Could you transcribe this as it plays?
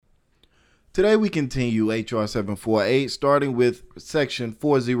Today we continue HR 748, starting with Section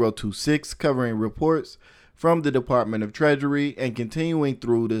 4026, covering reports from the Department of Treasury, and continuing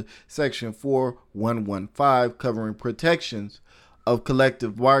through to Section 4115, covering protections of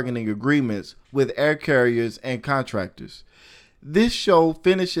collective bargaining agreements with air carriers and contractors. This show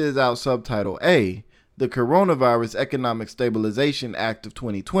finishes out Subtitle A, the Coronavirus Economic Stabilization Act of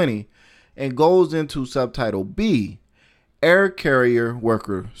 2020, and goes into Subtitle B, Air Carrier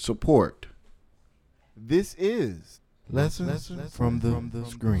Worker Support. This is Lessons from the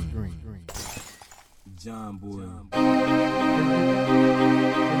Screen. John Boy.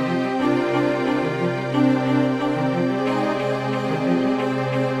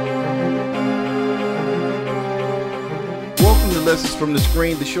 Welcome to Lessons from the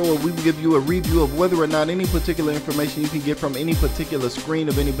Screen, the show where we give you a review of whether or not any particular information you can get from any particular screen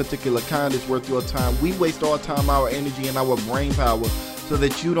of any particular kind is worth your time. We waste our time, our energy, and our brain power so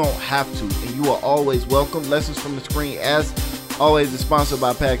that you don't have to, and you are always welcome. Lessons from the Screen, as always, is sponsored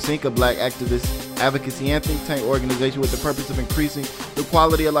by PAX Inc., a black activist advocacy and think tank organization with the purpose of increasing the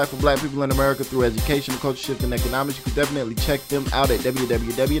quality of life for black people in America through education, culture shift, and economics. You can definitely check them out at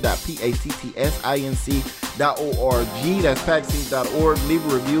www.pactsk.org. That's paxinc.org. Leave a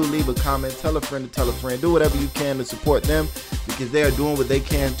review, leave a comment, tell a friend to tell a friend. Do whatever you can to support them because they are doing what they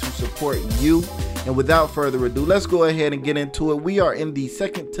can to support you. And without further ado, let's go ahead and get into it. We are in the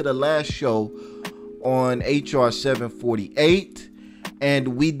second to the last show on HR 748, and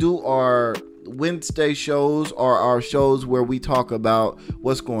we do our Wednesday shows are our shows where we talk about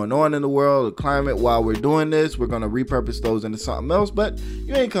what's going on in the world, the climate. While we're doing this, we're going to repurpose those into something else, but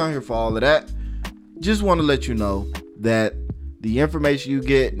you ain't come here for all of that. Just want to let you know that the information you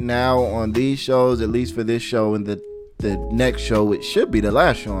get now on these shows, at least for this show and the next show, which should be the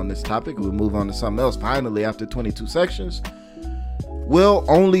last show on this topic, we'll move on to something else finally after 22 sections, will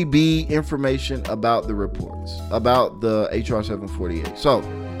only be information about the reports, about the HR 748. So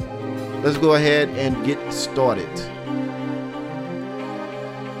let's go ahead and get started.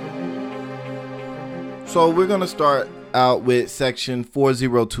 So we're going to start out with Section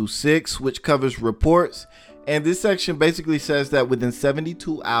 4026, which covers reports. And this section basically says that within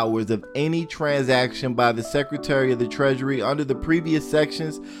 72 hours of any transaction by the Secretary of the Treasury under the previous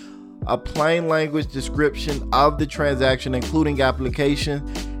sections, a plain language description of the transaction, including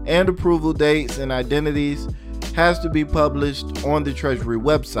application and approval dates and identities, has to be published on the Treasury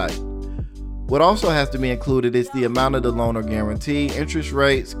website. What also has to be included is the amount of the loan or guarantee, interest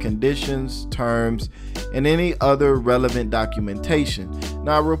rates, conditions, terms, and any other relevant documentation.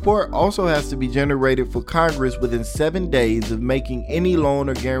 Now, a report also has to be generated for Congress within 7 days of making any loan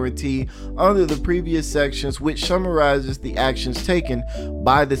or guarantee under the previous sections, which summarizes the actions taken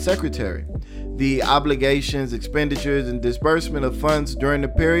by the Secretary, the obligations, expenditures, and disbursement of funds during the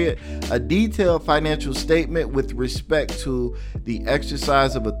period, a detailed financial statement with respect to the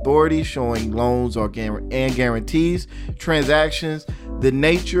exercise of authority showing loans or and guarantees, transactions, the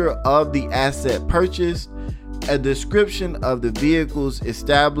nature of the asset purchased, a description of the vehicles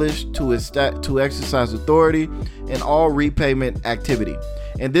established to exercise authority, and all repayment activity.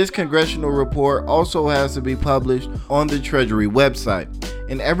 And this congressional report also has to be published on the Treasury website.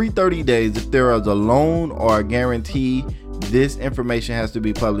 And every 30 days, if there is a loan or a guarantee, this information has to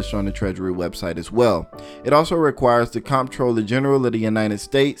be published on the Treasury website as well. It also requires the Comptroller General of the United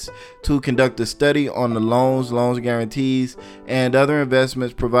States to conduct a study on the loans, guarantees, and other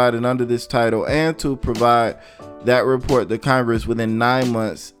investments provided under this title, and to provide that report to Congress within 9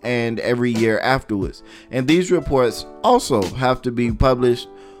 months and every year afterwards. And these reports also have to be published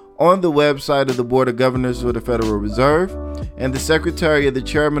on the website of the Board of Governors of the Federal Reserve, and the Secretary or the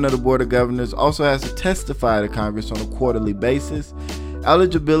Chairman of the Board of Governors also has to testify to Congress on a quarterly basis.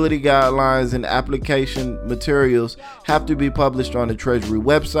 Eligibility guidelines and application materials have to be published on the Treasury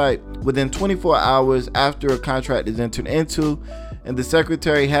website within 24 hours after a contract is entered into, and the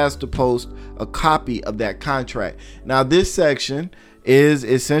Secretary has to post a copy of that contract. Now, this section is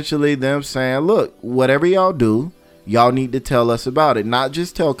essentially them saying, look, whatever y'all do, y'all need to tell us about it. Not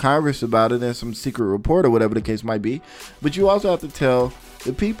just tell Congress about it in some secret report or whatever the case might be, but you also have to tell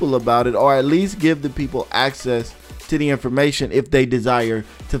the people about it, or at least give the people access to the information if they desire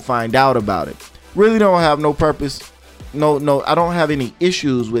to find out about it. Really don't have no purpose. No, I don't have any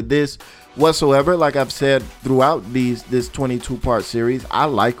issues with this whatsoever. Like I've said throughout this 22-part series, I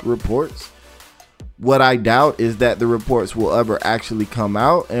like reports. What I doubt is that the reports will ever actually come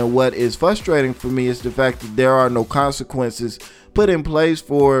out. And what is frustrating for me is the fact that there are no consequences put in place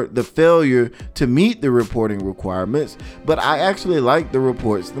for the failure to meet the reporting requirements. But I actually like the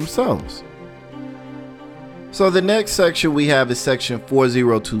reports themselves. So the next section we have is section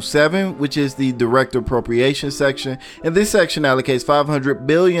 4027, which is the direct appropriation section. And this section allocates $500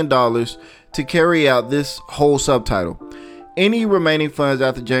 billion to carry out this whole subtitle. Any remaining funds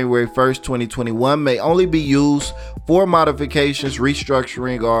after January 1st, 2021 may only be used for modifications,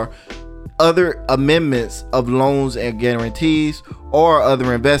 restructuring, or other amendments of loans and guarantees or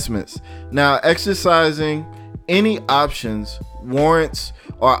other investments. Now, exercising any options, warrants,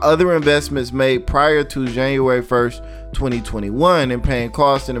 or other investments made prior to January 1st, 2021 and paying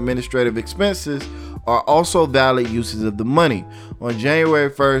costs and administrative expenses are also valid uses of the money. On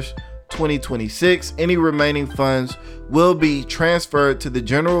January 1st, 2026, any remaining funds will be transferred to the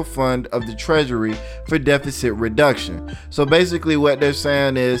general fund of the Treasury for deficit reduction. So basically what they're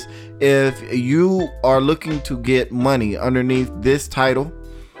saying is, if you are looking to get money underneath this title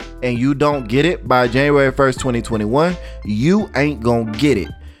and you don't get it by January 1st, 2021, you ain't gonna get it.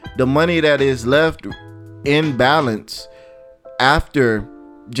 The money that is left in balance after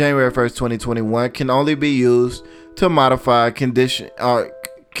January 1st, 2021 can only be used to modify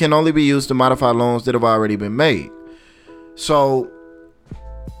loans that have already been made. So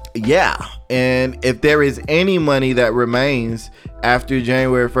yeah, and if there is any money that remains after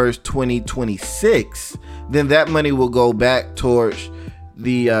January 1st, 2026, then that money will go back towards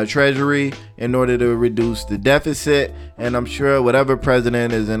the Treasury in order to reduce the deficit. And I'm sure whatever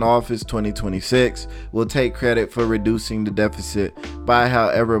president is in office 2026 will take credit for reducing the deficit by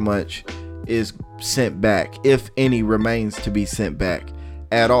however much is sent back, if any remains to be sent back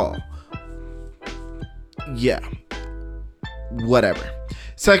at all. Yeah, whatever.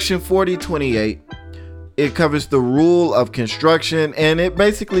 Section 4028, it covers the rule of construction, and it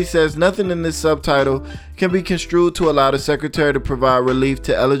basically says nothing in this subtitle can be construed to allow the secretary to provide relief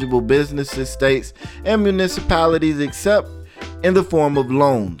to eligible businesses, states, and municipalities except in the form of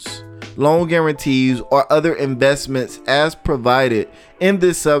loans, loan guarantees, or other investments as provided in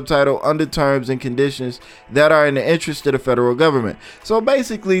this subtitle under terms and conditions that are in the interest of the federal government. So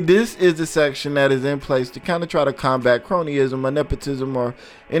basically, this is the section that is in place to kind of try to combat cronyism or nepotism or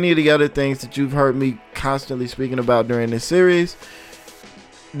any of the other things that you've heard me constantly speaking about during this series.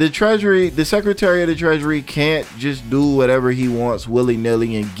 The Treasury, the Secretary of the Treasury can't just do whatever he wants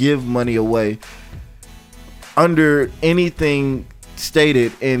willy-nilly and give money away under anything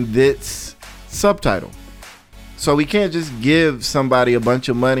stated in this subtitle. So we can't just give somebody a bunch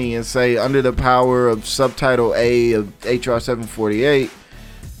of money and say under the power of subtitle A of HR 748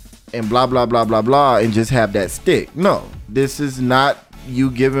 and blah blah blah blah blah and just have that stick. No, this is not you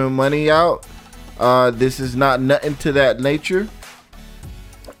giving money out. This is not nothing to that nature.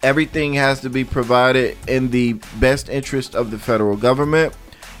 Everything has to be provided in the best interest of the federal government,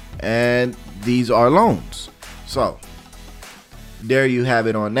 and these are loans. So there you have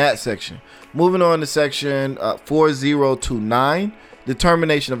it on that section. Moving on to section 4029,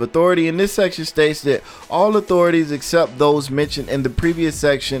 determination of authority. And this section states that all authorities except those mentioned in the previous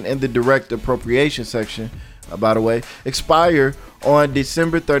section in the direct appropriation section, by the way, expire on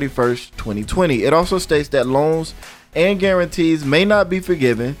December 31st, 2020. It also states that loans and guarantees may not be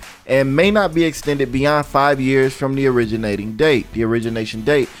forgiven and may not be extended beyond 5 years from the origination date.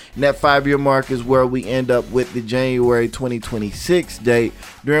 And that 5-year mark is where we end up with the January 2026 date,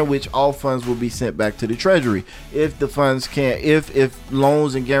 during which all funds will be sent back to the Treasury. If the funds can't, if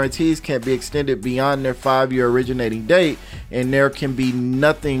loans and guarantees can't be extended beyond their 5-year originating date, and there can be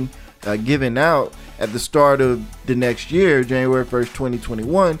nothing given out at the start of the next year, January 1st,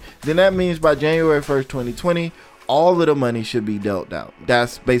 2021, then that means by January 1st, 2020, all of the money should be dealt out.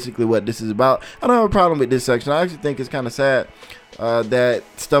 That's basically what this is about. I don't have a problem with this section. I actually think it's kind of sad that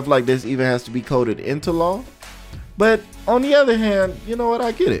stuff like this even has to be coded into law. But on the other hand, you know what?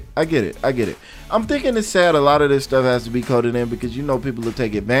 I get it. I'm thinking it's sad a lot of this stuff has to be coded in because you know people will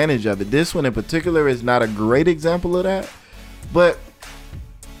take advantage of it. This one in particular is not a great example of that. But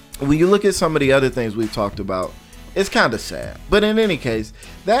when you look at some of the other things we've talked about, it's kind of sad. But in any case,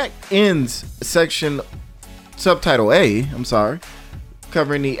 that ends subtitle A,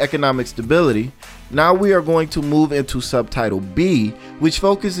 covering the economic stability. Now we are going to move into subtitle B, which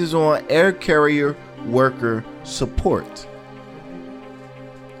focuses on air carrier worker support.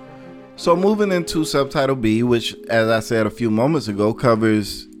 So moving into subtitle B, which as I said a few moments ago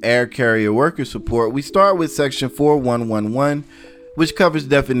covers air carrier worker support, we start with section 4111, which covers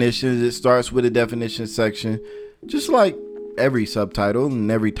definitions. It starts with a definition section, just like every subtitle and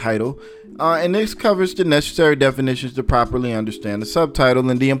every title. And this covers the necessary definitions to properly understand the subtitle.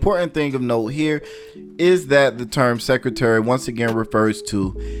 And the important thing of note here is that the term secretary once again refers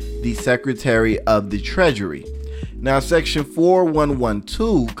to the Secretary of the Treasury. Now, Section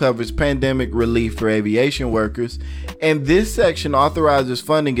 4112 covers pandemic relief for aviation workers, and this section authorizes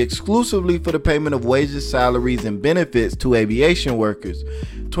funding exclusively for the payment of wages, salaries, and benefits to aviation workers.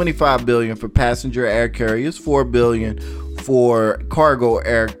 $25 billion for passenger air carriers, $4 billion for cargo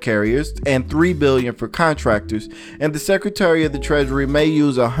air carriers, and $3 billion for contractors. And the Secretary of the Treasury may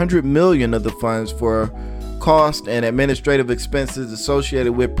use $100 million of the funds for cost and administrative expenses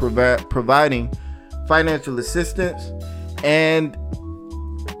associated with providing financial assistance, and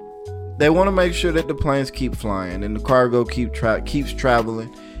they want to make sure that the planes keep flying and the cargo keeps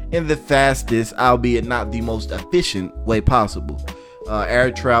traveling in the fastest, albeit not the most efficient way possible.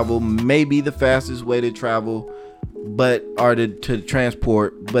 Air travel may be the fastest way to travel, to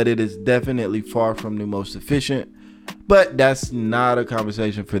transport, but it is definitely far from the most efficient. But that's not a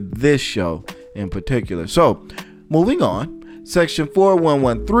conversation for this show in particular. So, moving on, Section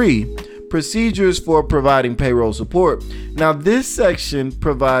 4113, procedures for providing payroll support. Now, this section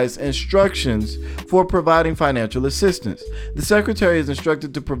provides instructions for providing financial assistance. The Secretary is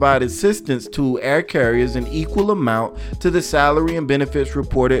instructed to provide assistance to air carriers in equal amount to the salary and benefits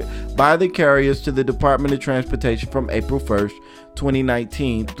reported by the carriers to the Department of Transportation from April 1st,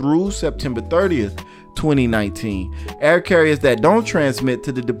 2019 through September 30th, 2019. Air carriers that don't transmit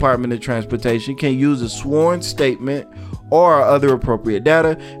to the Department of Transportation can use a sworn statement or other appropriate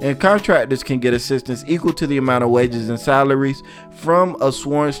data, and contractors can get assistance equal to the amount of wages and salaries from a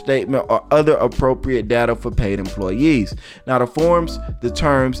sworn statement or other appropriate data for paid employees. Now, the forms, the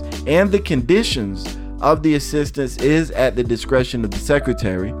terms, and the conditions of the assistance is at the discretion of the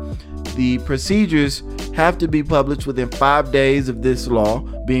Secretary. The procedures have to be published within 5 days of this law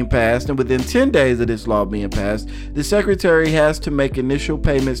being passed, and within 10 days of this law being passed, the Secretary has to make initial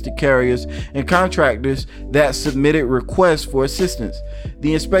payments to carriers and contractors that submitted requests for assistance.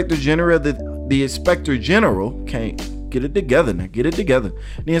 The Inspector General, the Inspector General can't get it together now. Get it together.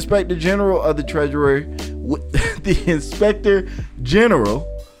 The Inspector General of the Treasury, the Inspector General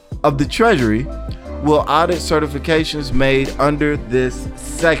of the Treasury will audit certifications made under this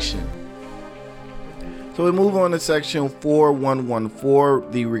section. So we move on to Section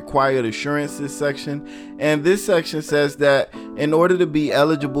 4114, the required assurances section. And this section says that in order to be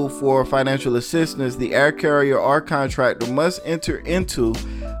eligible for financial assistance, the air carrier or contractor must enter into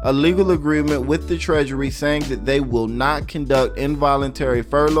a legal agreement with the Treasury saying that they will not conduct involuntary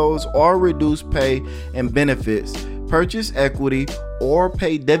furloughs or reduce pay and benefits, purchase equity or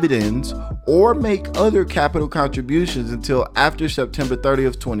pay dividends, or make other capital contributions until after September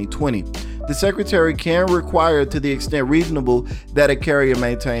 30th, 2020. The Secretary can require, to the extent reasonable, that a carrier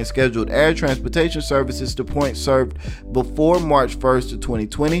maintain scheduled air transportation services to points served before March 1st of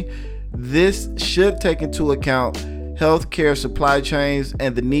 2020. This should take into account healthcare supply chains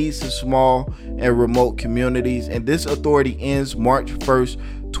and the needs of small and remote communities, and this authority ends March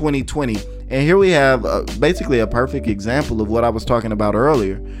 1st, 2020. And here we have basically a perfect example of what I was talking about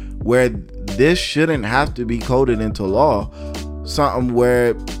earlier, where this shouldn't have to be coded into law. Something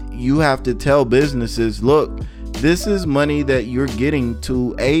where you have to tell businesses, look, this is money that you're getting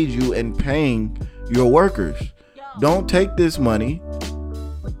to aid you in paying your workers. Don't take this money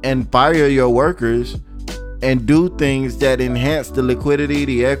and fire your workers and do things that enhance the liquidity,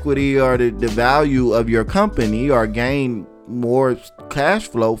 the equity, or the value of your company, or gain more cash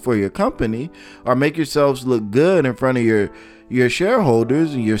flow for your company, or make yourselves look good in front of your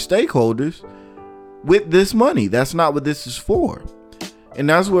shareholders and your stakeholders with this money. That's not what this is for. And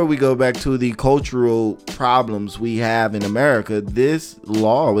that's where we go back to the cultural problems we have in America. This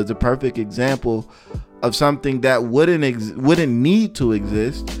law is a perfect example of something that wouldn't need to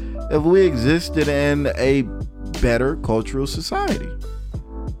exist if we existed in a better cultural society.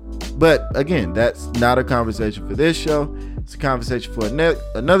 But again, that's not a conversation for this show. It's a conversation for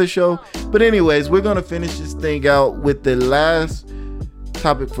another show. But anyways, we're going to finish this thing out with the last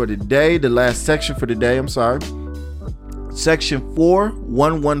topic for today, the last section for today. Section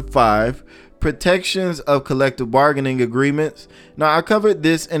 4115, protections of collective bargaining agreements. Now, I covered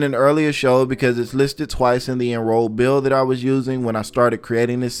this in an earlier show because it's listed twice in the enrolled bill that I was using when I started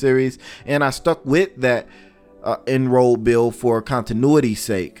creating this series, and I stuck with that enrolled bill for continuity's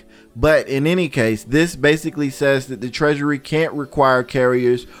sake. But in any case, this basically says that the Treasury can't require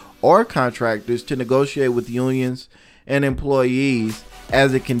carriers or contractors to negotiate with unions and employees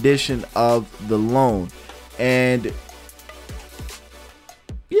as a condition of the loan. And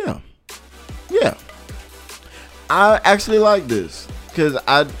yeah, I actually like this because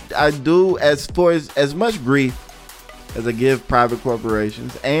I do, as much grief as I give private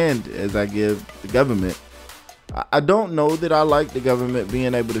corporations and as I give the government, I don't know that I like the government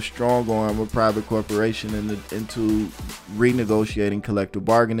being able to strong arm a private corporation into renegotiating collective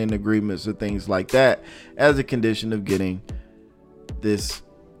bargaining agreements or things like that as a condition of getting these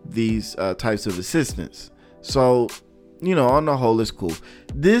types of assistance. So, on the whole, it's cool.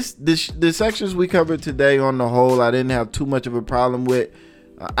 The sections we covered today, on the whole, I didn't have too much of a problem with.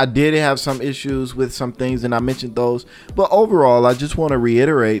 I did have some issues with some things, and I mentioned those. But overall, I just want to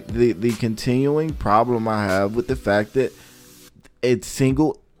reiterate the continuing problem I have with the fact that a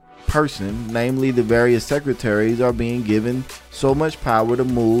single person, namely the various secretaries, are being given so much power to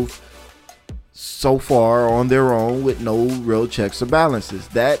move so far on their own with no real checks or balances.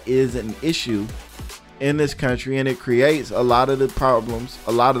 That is an issue in this country, and it creates a lot of the problems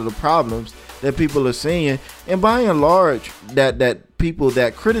that people are seeing, and by and large that people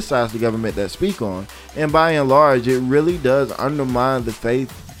that criticize the government that speak on, and by and large it really does undermine the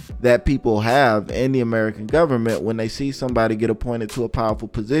faith that people have in the American government when they see somebody get appointed to a powerful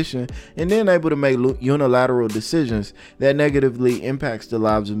position and then able to make unilateral decisions that negatively impacts the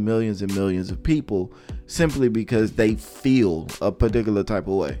lives of millions and millions of people simply because they feel a particular type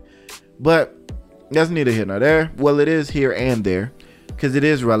of way. But that's neither here nor there. Well, it is here and there, because it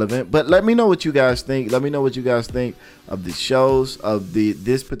is relevant. But let me know what you guys think. Let me know what you guys think of the shows, of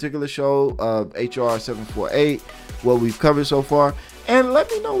this particular show of HR 748, what we've covered so far. And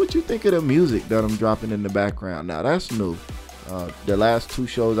let me know what you think of the music that I'm dropping in the background. Now, that's new. The last two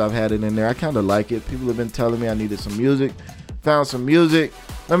shows I've had it in there, I kind of like it. People have been telling me I needed some music. Found some music.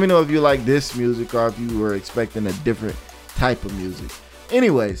 Let me know if you like this music or if you were expecting a different type of music.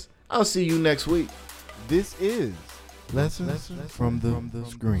 Anyways, I'll see you next week. This is Lessons from the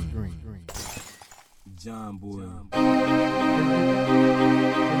Screen. John Boy.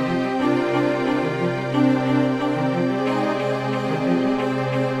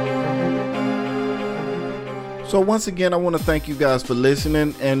 So once again, I want to thank you guys for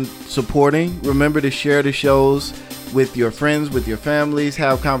listening and supporting. Remember to share the shows with your friends, with your families,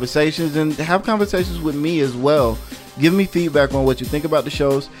 have conversations, and have conversations with me as well. Give me feedback on what you think about the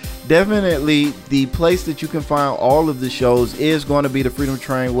shows. Definitely the place that you can find all of the shows is going to be the Freedom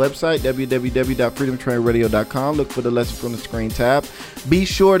Train website, www.freedomtrainradio.com. Look for the Lesson from the Screen tab. Be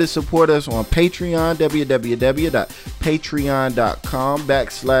sure to support us on Patreon,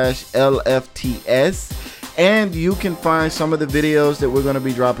 www.patreon.com/LFTS. And you can find some of the videos that we're going to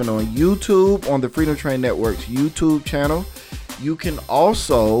be dropping on YouTube, on the Freedom Train Network's YouTube channel. You can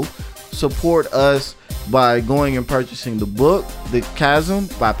also support us by going and purchasing the book, The Chasm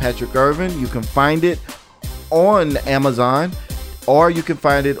by Patrick Irvin. You can find it on Amazon, or you can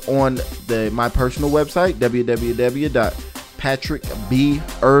find it on my personal website,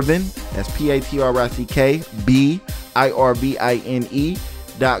 www.patrickbirvine, that's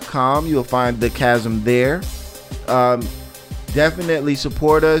PatrickBirvine.com. You'll find The Chasm there. Definitely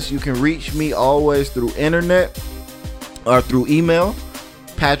support us. You can reach me always through internet or through email,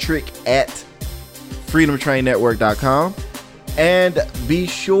 patrick@freedomtrainnetwork.com. And be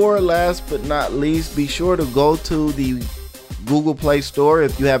sure, last but not least, be sure to go to the Google Play Store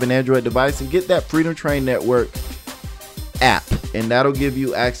if you have an Android device and get that Freedom Train Network app, and that'll give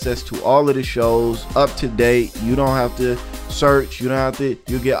you access to all of the shows up to date. You don't have to search,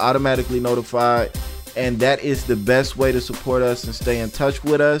 you'll get automatically notified, and that is the best way to support us and stay in touch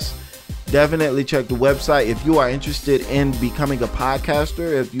with us. Definitely check the website if you are interested in becoming a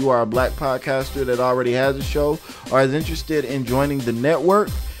podcaster. If you are a black podcaster that already has a show or is interested in joining the network,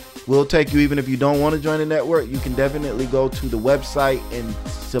 we'll take you. Even if you don't want to join the network, you can definitely go to the website and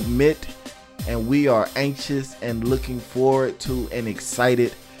submit, and we are anxious and looking forward to and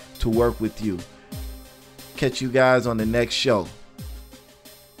excited to work with you. Catch you guys on the next show.